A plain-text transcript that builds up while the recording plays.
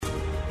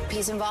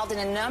He's involved in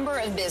a number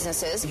of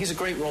businesses. He's a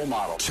great role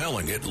model.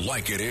 Telling it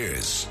like it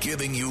is,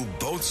 giving you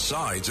both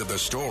sides of the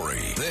story.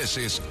 This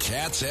is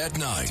Cats at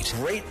Night.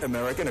 Great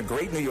American, a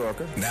great New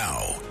Yorker.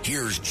 Now,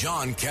 here's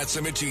John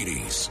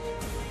Catsimatidis.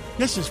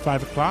 This is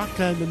 5 o'clock,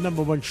 the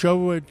number one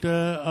show of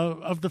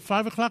the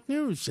 5 o'clock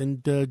news.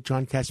 And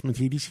John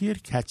Catsimatidis here,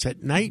 Cats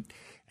at Night.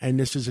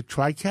 And this is a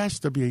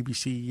TriCast,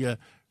 WABC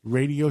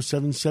Radio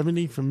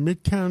 770 from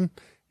Midtown,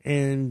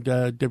 and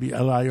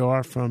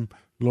WLIR from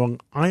Long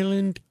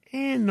Island,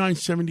 and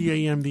 970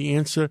 AM The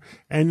Answer.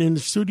 And in the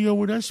studio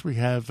with us, we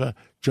have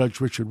Judge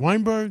Richard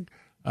Weinberg,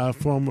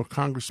 former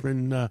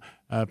Congressman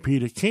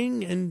Peter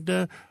King,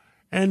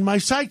 and my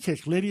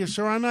sidekick, Lydia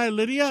Serrano.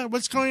 Lydia,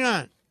 what's going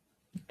on?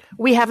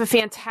 We have a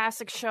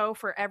fantastic show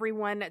for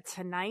everyone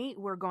tonight.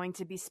 We're going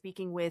to be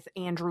speaking with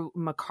Andrew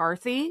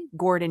McCarthy,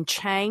 Gordon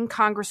Chang,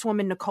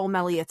 Congresswoman Nicole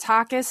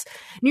Malliotakis,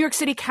 New York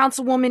City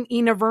Councilwoman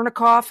Ina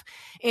Vernikov,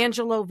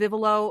 Angelo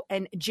Vivolo,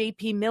 and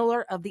J.P.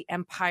 Miller of the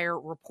Empire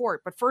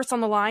Report. But first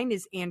on the line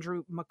is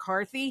Andrew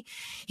McCarthy.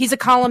 He's a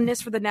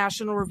columnist for the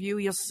National Review.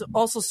 He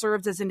also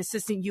serves as an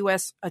assistant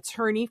U.S.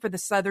 attorney for the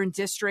Southern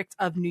District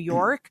of New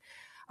York.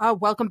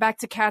 Welcome back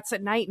to Cats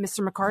at Night,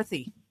 Mr.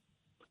 McCarthy.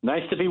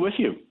 Nice to be with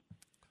you.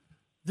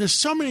 There's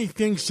so many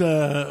things,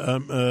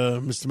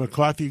 Mr.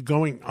 McCarthy,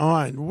 going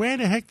on. Where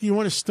the heck do you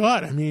want to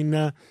start? I mean,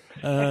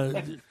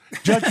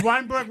 Judge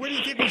Weinberg, where do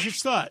you think we should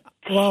start?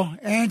 Well,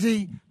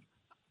 Andy,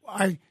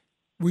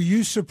 were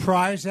you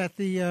surprised at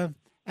the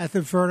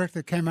verdict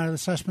that came out of the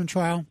Sussman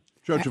trial?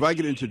 Judge, if I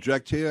could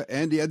interject here,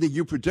 Andy, I think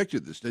you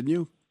predicted this, didn't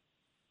you?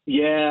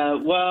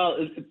 Yeah, well,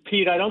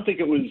 Pete, I don't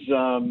think it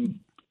was.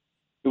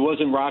 It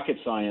wasn't rocket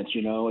science,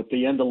 you know. At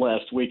the end of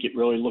last week, it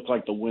really looked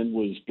like the wind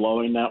was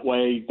blowing that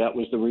way. That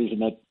was the reason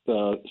that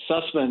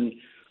Sussman,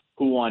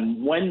 who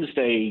on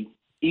Wednesday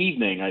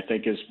evening, I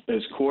think,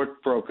 as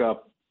court broke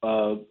up,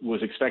 was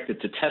expected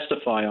to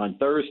testify on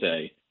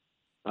Thursday.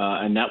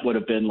 And that would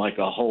have been like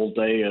a whole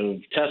day of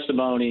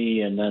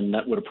testimony, and then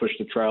that would have pushed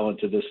the trial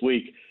into this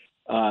week.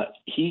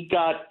 He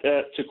got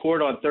to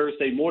court on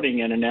Thursday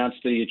morning and announced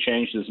that he had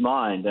changed his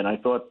mind. And I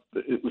thought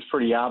it was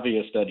pretty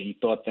obvious that he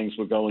thought things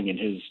were going in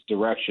his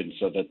direction,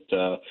 so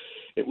that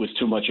it was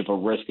too much of a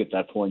risk at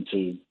that point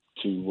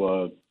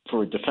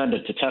for a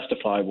defendant to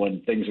testify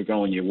when things are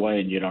going your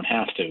way and you don't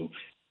have to.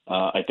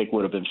 I think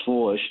would have been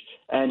foolish.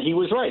 And he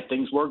was right.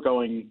 Things were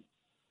going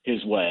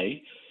his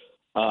way.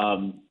 It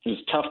was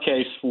a tough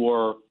case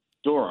for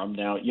Durham.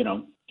 Now, you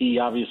know, he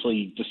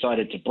obviously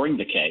decided to bring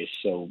the case,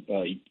 so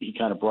he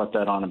kind of brought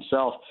that on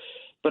himself.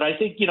 But I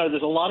think, you know,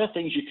 there's a lot of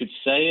things you could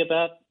say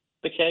about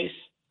the case.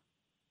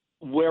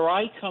 Where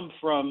I come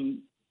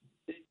from,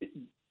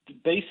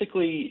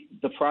 basically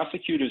the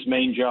prosecutor's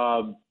main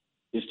job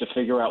is to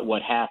figure out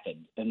what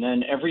happened. And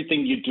then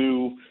everything you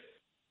do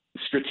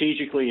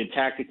strategically and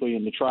tactically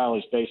in the trial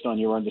is based on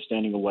your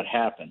understanding of what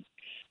happened.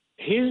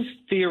 His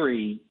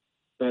theory,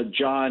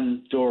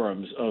 John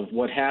Durham's, of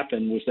what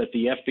happened was that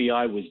the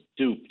FBI was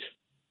duped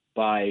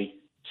by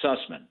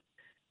Sussman.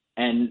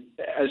 And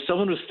as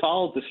someone who's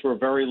followed this for a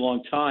very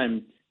long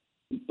time,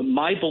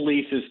 my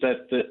belief is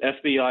that the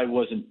FBI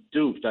wasn't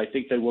duped. I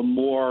think they were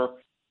more,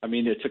 I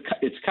mean,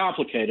 it's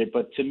complicated,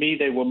 but to me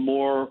they were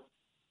more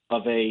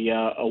of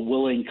a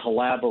willing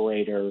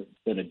collaborator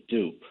than a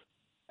dupe.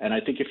 And I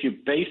think if you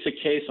base a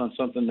case on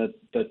something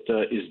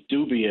that is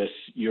dubious,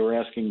 you're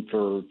asking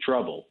for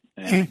trouble.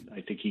 And I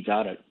think he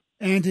got it.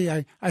 Andy,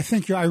 I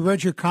think I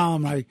read your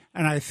column,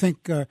 and I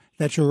think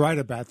that you're right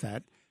about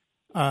that.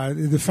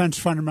 The defense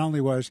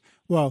fundamentally was,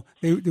 well,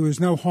 there was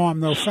no harm,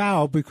 no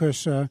foul,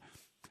 because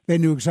they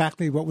knew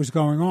exactly what was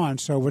going on.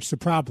 So what's the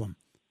problem?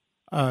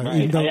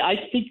 Right. I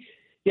think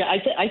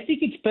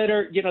it's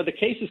better. You know, the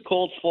case is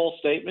called false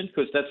statement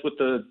because that's what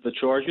the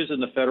charge is in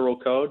the federal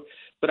code.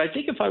 But I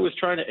think if I was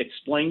trying to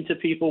explain to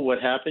people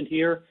what happened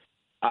here,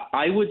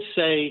 I would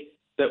say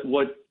that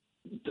what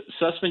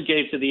Sussman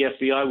gave to the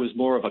FBI was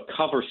more of a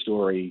cover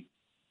story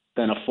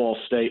than a false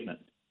statement.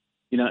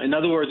 You know, in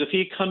other words, if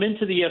he'd come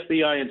into the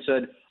FBI and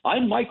said,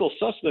 I'm Michael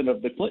Sussman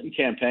of the Clinton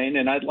campaign,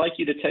 and I'd like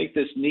you to take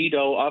this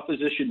NATO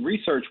opposition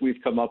research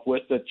we've come up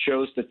with that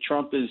shows that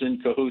Trump is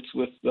in cahoots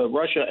with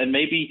Russia and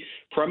maybe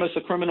premise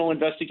a criminal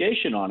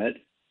investigation on it,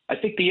 I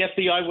think the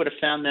FBI would have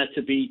found that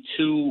to be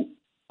too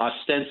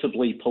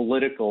ostensibly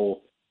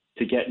political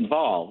to get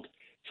involved.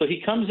 So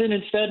he comes in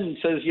instead and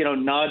says, you know,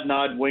 nod,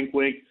 nod, wink,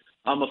 wink.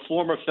 I'm a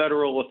former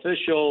federal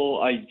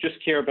official. I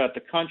just care about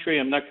the country.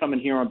 I'm not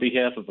coming here on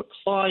behalf of a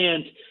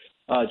client.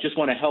 Just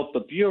want to help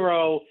the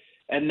Bureau.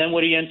 And then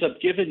what he ends up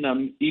giving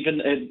them,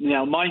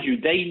 now, mind you,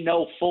 they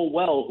know full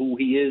well who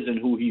he is and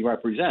who he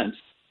represents.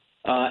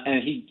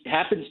 And he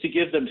happens to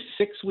give them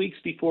 6 weeks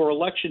before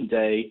Election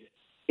Day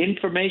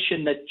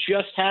information that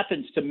just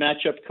happens to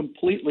match up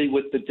completely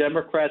with the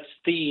Democrats'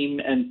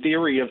 theme and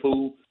theory of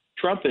who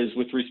Trump is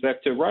with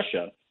respect to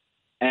Russia.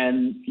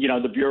 And, you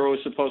know, the Bureau is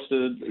supposed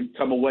to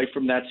come away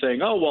from that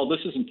saying, oh, well, this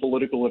isn't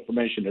political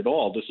information at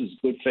all. This is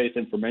good faith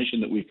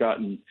information that we've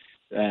gotten,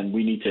 and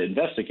we need to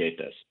investigate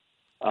this.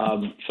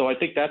 So I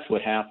think that's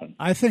what happened.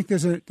 I think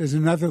there's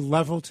another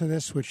level to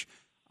this, which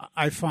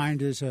I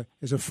find as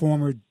a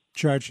former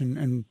judge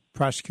and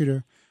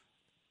prosecutor.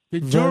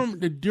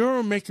 Did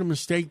Durham make a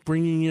mistake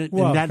bringing it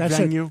in that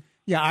venue?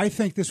 Yeah, I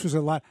think this was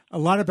a lot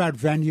about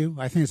venue.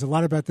 I think it's a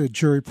lot about the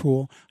jury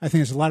pool. I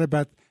think it's a lot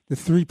about the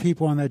 3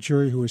 people on that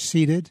jury who were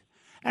seated.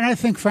 And I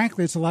think,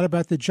 frankly, it's a lot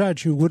about the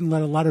judge who wouldn't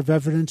let a lot of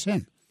evidence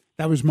in.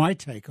 That was my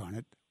take on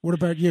it. What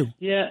about you?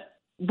 Yeah,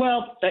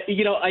 well,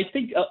 I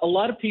think a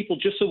lot of people,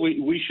 just so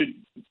we should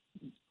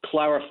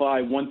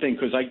clarify one thing,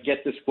 because I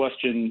get this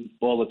question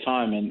all the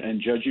time,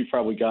 and Judge, you've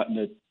probably gotten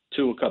it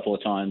too a couple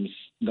of times,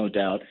 no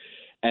doubt.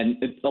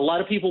 And a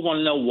lot of people want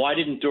to know, why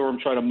didn't Durham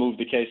try to move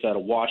the case out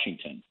of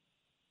Washington?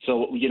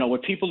 So,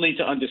 what people need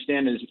to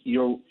understand is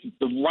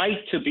the right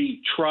to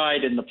be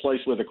tried in the place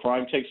where the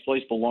crime takes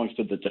place belongs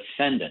to the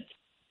defendant.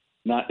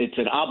 It's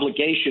an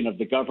obligation of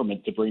the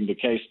government to bring the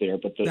case there,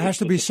 but there has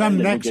to be some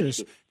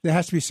nexus. There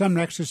has to be some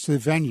nexus to the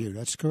venue.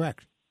 That's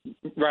correct.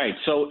 Right.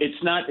 So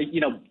it's not.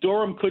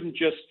 Durham couldn't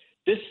just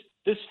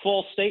this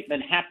false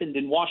statement happened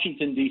in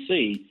Washington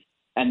D.C.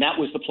 and that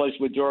was the place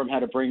where Durham had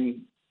to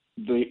bring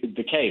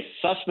the case.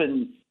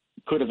 Sussman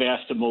could have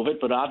asked to move it,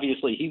 but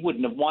obviously he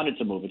wouldn't have wanted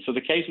to move it. So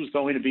the case was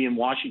going to be in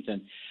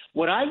Washington.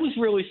 What I was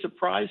really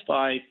surprised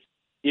by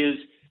is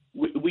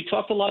we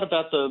talked a lot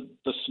about the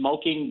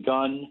smoking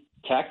gun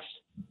text.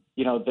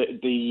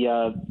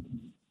 The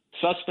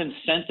Sussman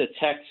sent a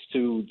text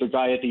to the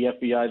guy at the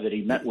FBI that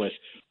he met with,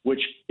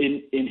 which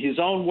in his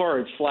own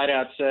words flat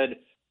out said,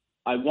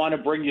 I want to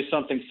bring you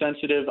something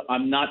sensitive.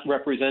 I'm not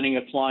representing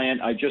a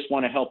client. I just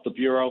want to help the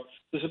Bureau.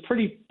 There's a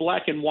pretty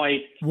black and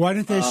white. Why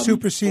didn't they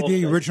supersede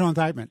the original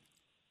indictment?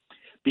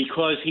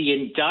 Because he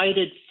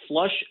indicted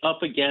flush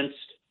up against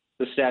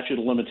the statute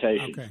of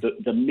limitations. Okay.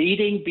 The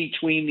meeting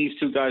between these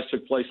two guys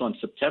took place on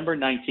September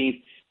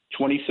 19th,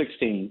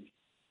 2016.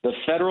 The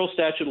federal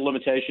statute of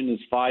limitation is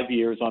 5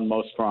 years on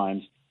most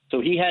crimes. So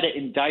he had to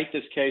indict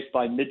this case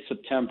by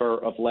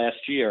mid-September of last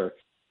year.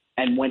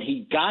 And when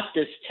he got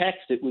this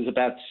text, it was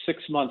about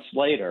 6 months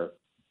later.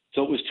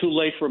 So it was too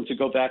late for him to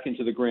go back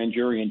into the grand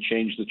jury and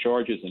change the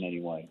charges in any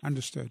way.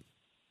 Understood.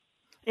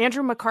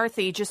 Andrew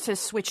McCarthy, just to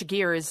switch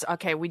gears,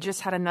 okay, we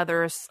just had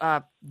another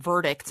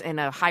verdict in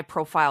a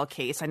high-profile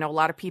case. I know a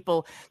lot of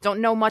people don't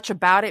know much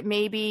about it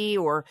maybe,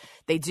 or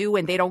they do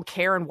and they don't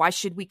care, and why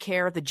should we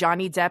care? The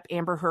Johnny Depp,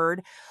 Amber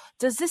Heard.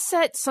 Does this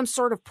set some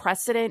sort of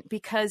precedent?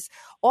 Because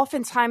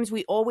oftentimes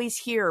we always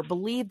hear,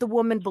 believe the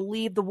woman,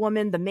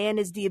 the man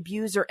is the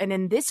abuser. And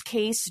in this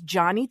case,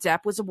 Johnny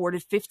Depp was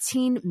awarded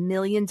 $15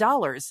 million.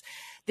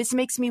 This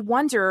makes me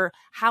wonder,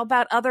 how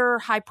about other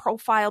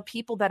high-profile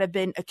people that have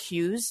been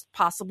accused,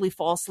 possibly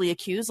falsely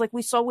accused, like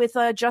we saw with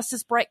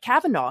Justice Brett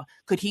Kavanaugh?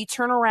 Could he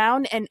turn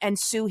around and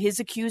sue his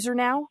accuser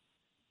now?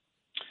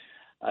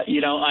 I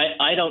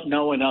don't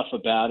know enough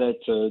about it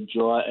to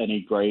draw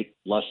any great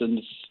lessons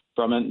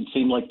from it. It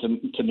seemed like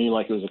to me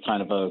like it was a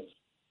kind of a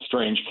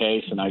strange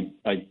case, and I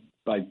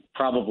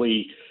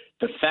probably,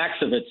 the facts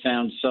of it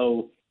sound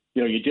so,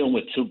 you're dealing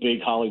with 2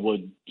 big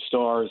Hollywood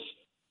stars.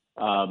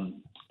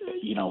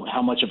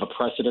 How much of a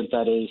precedent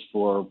that is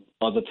for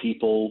other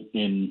people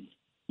in,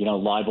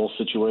 libel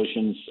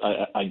situations.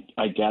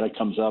 I doubt it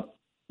comes up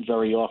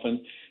very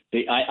often.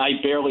 I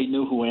barely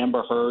knew who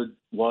Amber Heard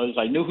was.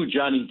 I knew who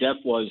Johnny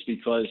Depp was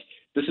because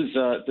this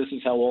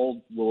is how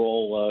old we're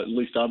all. At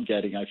least I'm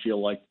getting. I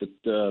feel like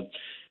that.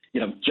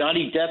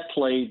 Johnny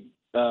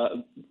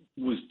Depp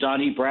was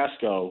Donnie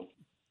Brasco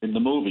in the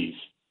movies,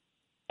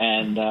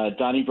 and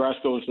Donnie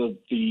Brasco was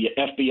the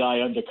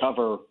FBI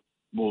Undercover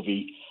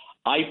movie.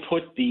 I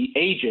put the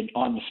agent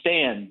on the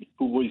stand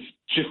who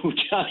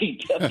Johnny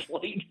Depp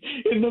played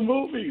in the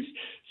movies.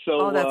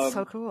 So, that's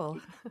so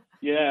cool.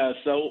 Yeah.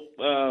 So,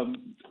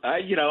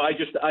 I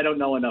don't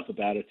know enough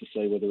about it to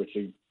say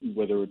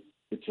whether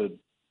it's a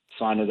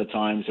sign of the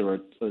times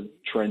or a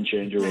trend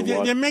changer or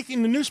what. The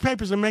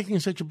newspapers are making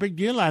such a big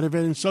deal out of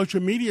it, and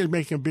social media is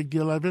making a big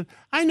deal out of it.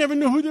 I never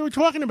knew who they were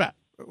talking about.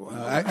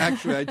 I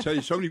tell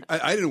you, so many.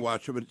 I didn't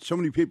watch it, but so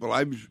many people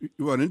I've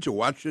run into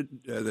watch it.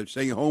 They're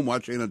staying at home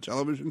watching it on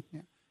television.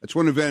 Yeah. That's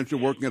one advantage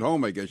of working at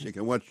home, I guess. You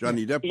can watch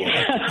Johnny Depp.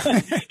 Yeah.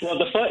 Well,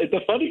 the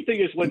funny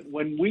thing is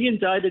when we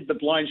indicted the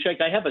blind check,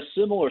 I have a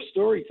similar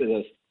story to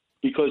this,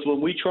 because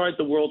when we tried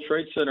the World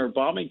Trade Center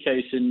bombing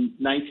case in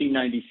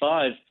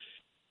 1995,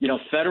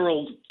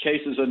 federal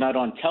cases are not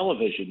on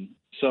television.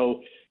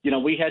 So,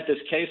 we had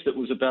this case that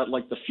was about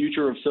like the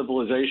future of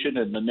civilization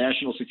and the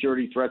national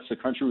security threats the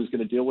country was going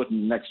to deal with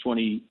in the next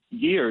 20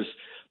 years.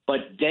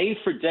 But day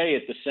for day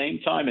at the same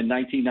time in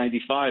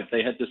 1995,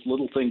 they had this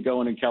little thing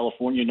going in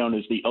California known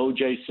as the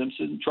O.J.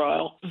 Simpson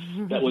trial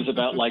that was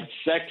about like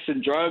sex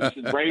and drugs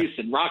and race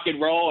and rock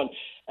and roll.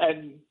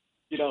 And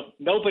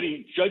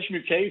nobody, Judge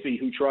Mukasey,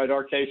 who tried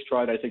our case,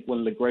 tried, I think, one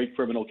of the great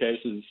criminal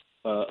cases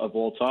of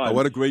all time. Oh,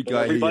 what a great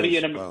guy he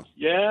is.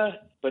 Yeah.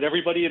 But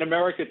everybody in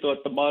America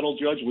thought the model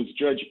judge was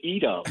Judge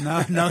Ito.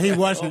 No, he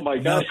wasn't. Oh, my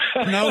God.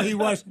 No, he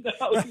wasn't.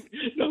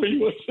 No,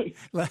 he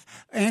wasn't.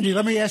 Andy,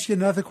 let me ask you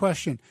another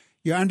question.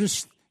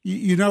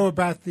 You know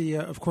about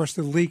of course,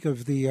 the leak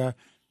of the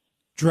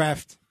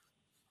draft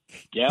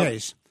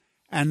case.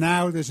 And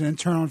now there's an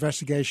internal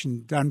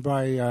investigation done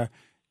by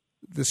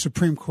the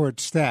Supreme Court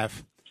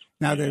staff.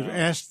 Now they've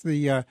asked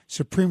the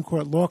Supreme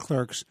Court law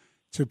clerks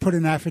to put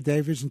in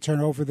affidavits and turn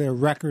over their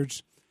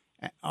records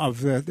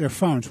of their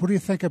phones. What do you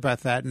think about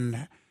that?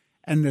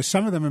 And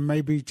some of them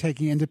may be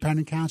taking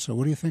independent counsel.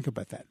 What do you think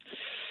about that?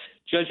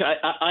 Judge,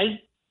 I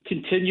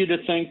continue to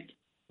think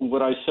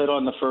what I said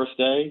on the first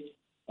day,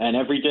 and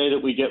every day that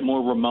we get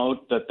more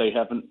remote that they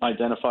haven't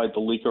identified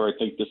the leaker, I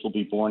think this will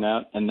be borne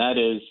out, and that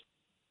is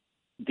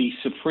the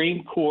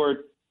Supreme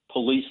Court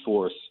police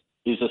force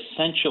is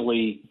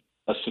essentially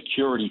a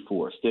security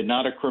force. They're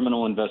not a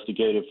criminal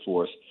investigative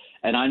force.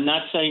 And I'm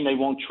not saying they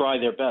won't try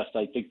their best.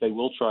 I think they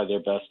will try their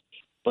best.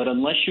 But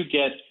unless you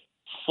get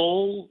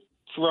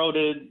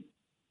full-throated,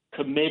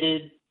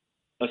 committed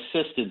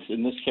assistance,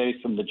 in this case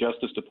from the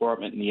Justice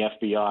Department and the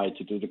FBI,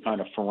 to do the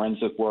kind of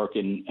forensic work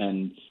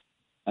and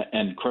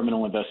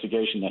criminal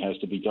investigation that has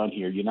to be done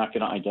here, you're not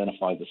going to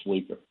identify this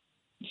leaker.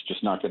 It's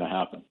just not going to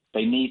happen.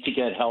 They need to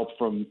get help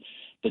from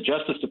the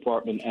Justice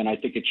Department, and I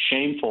think it's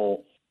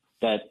shameful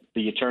that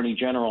the Attorney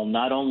General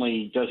not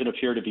only doesn't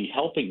appear to be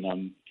helping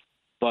them,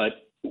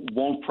 but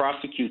won't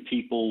prosecute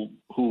people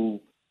who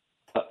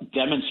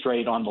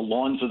demonstrate on the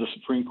lawns of the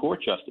Supreme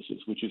Court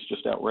justices, which is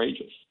just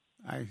outrageous.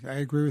 I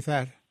agree with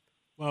that.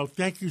 Well,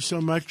 thank you so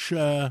much,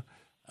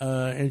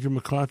 Andrew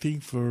McCarthy,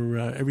 for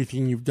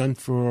everything you've done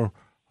for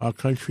our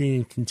country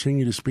and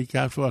continue to speak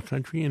out for our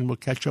country, and we'll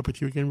catch up with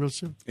you again real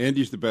soon.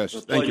 Andy's the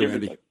best. Thank you,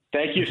 Andy.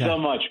 Thank you so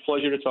much.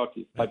 Pleasure to talk to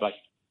you. Bye-bye.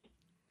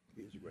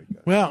 He's a great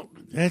guy. Well,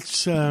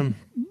 that's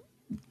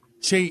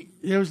see,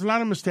 there was a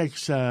lot of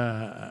mistakes.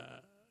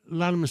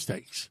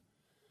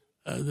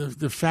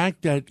 The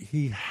fact that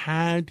he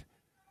had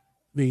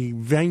the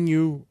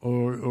venue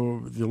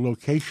or the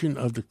location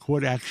of the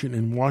court action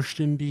in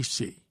Washington,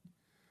 D.C.,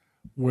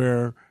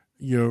 where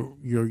you're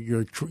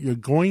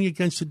going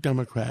against a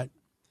Democrat,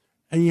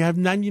 and you have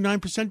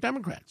 99%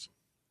 Democrats.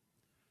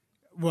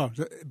 Well,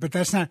 but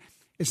that's not.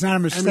 It's not a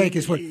mistake.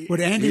 It's what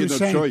Andy was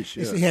saying. Choice,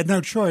 yeah. He had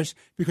no choice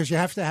because you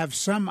have to have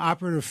some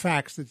operative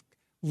facts that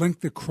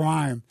link the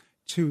crime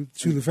to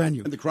the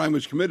venue. And the crime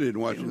was committed in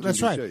Washington, That's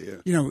D.C., right. yeah.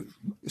 You know,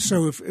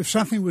 so if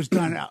something was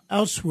done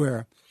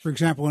elsewhere, for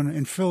example,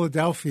 in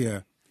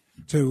Philadelphia,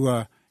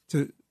 to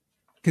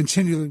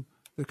continue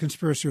the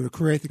conspiracy or to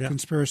create the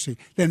conspiracy,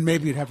 then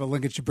maybe you'd have a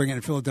linkage to bring it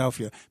in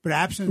Philadelphia. But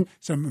absent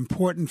some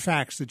important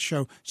facts that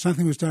show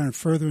something was done in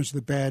furtherance of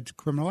the bad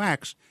criminal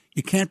acts,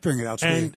 you can't bring it elsewhere.